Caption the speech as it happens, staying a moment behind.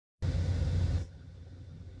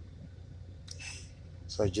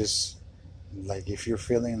So just like if you're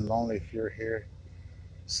feeling lonely, if you're here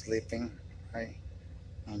sleeping, right,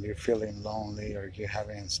 and you're feeling lonely or you're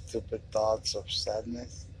having stupid thoughts of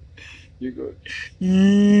sadness, you go,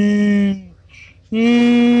 mm,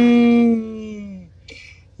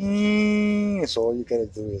 mm, so all you gotta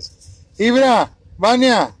do is, Ibra,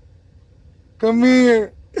 Vanya, come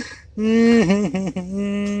here.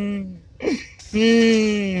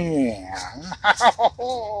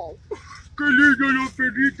 Qué lindo los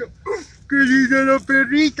perritos, qué lindo los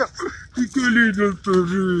perritos, y qué lindo el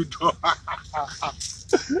perrito.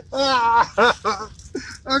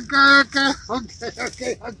 Okay.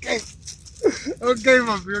 Okay,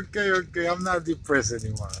 puppy, okay. I'm not depressed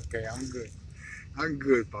anymore. Okay, I'm good. I'm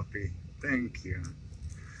good, puppy. Thank you.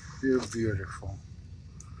 You're beautiful.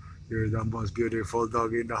 You're the most beautiful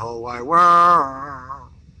dog in the whole wide world.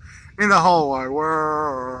 In the whole wide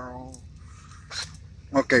world.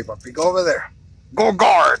 Okay, puppy, go over there. Go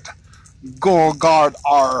guard. Go guard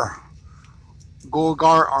our. Go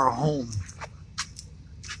guard our home.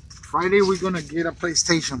 Friday we're gonna get a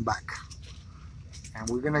PlayStation back, and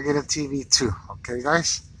we're gonna get a TV too. Okay,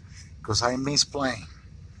 guys? Because I miss playing.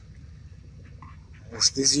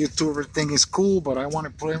 This YouTuber thing is cool, but I want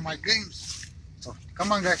to play my games. So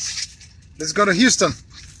come on, guys. Let's go to Houston.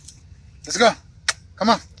 Let's go. Come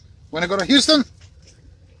on. Wanna go to Houston?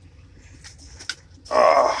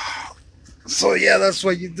 So yeah, that's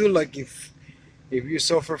what you do. Like if you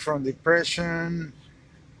suffer from depression,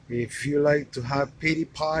 if you like to have pity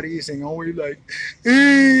parties and always like,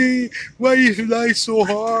 hey, why is life so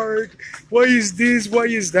hard? Why is this? Why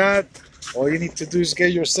is that? All you need to do is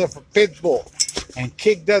get yourself a pit bull and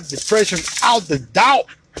kick that depression out the door.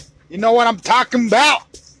 You know what I'm talking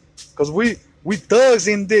about? Because we thugs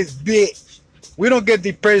in this bitch. We don't get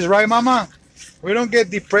depressed, right, mama? We don't get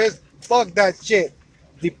depressed. Fuck that shit.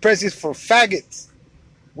 Depressed is for faggots.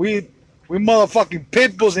 We motherfucking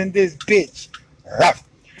pit bulls in this bitch. Ruff.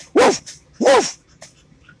 Woof, woof.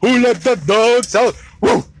 Who let the dogs out?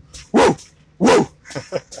 Woof, woof, woof.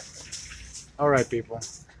 All right, people.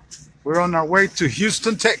 We're on our way to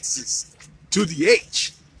Houston, Texas, to the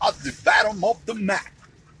H at the bottom of the map.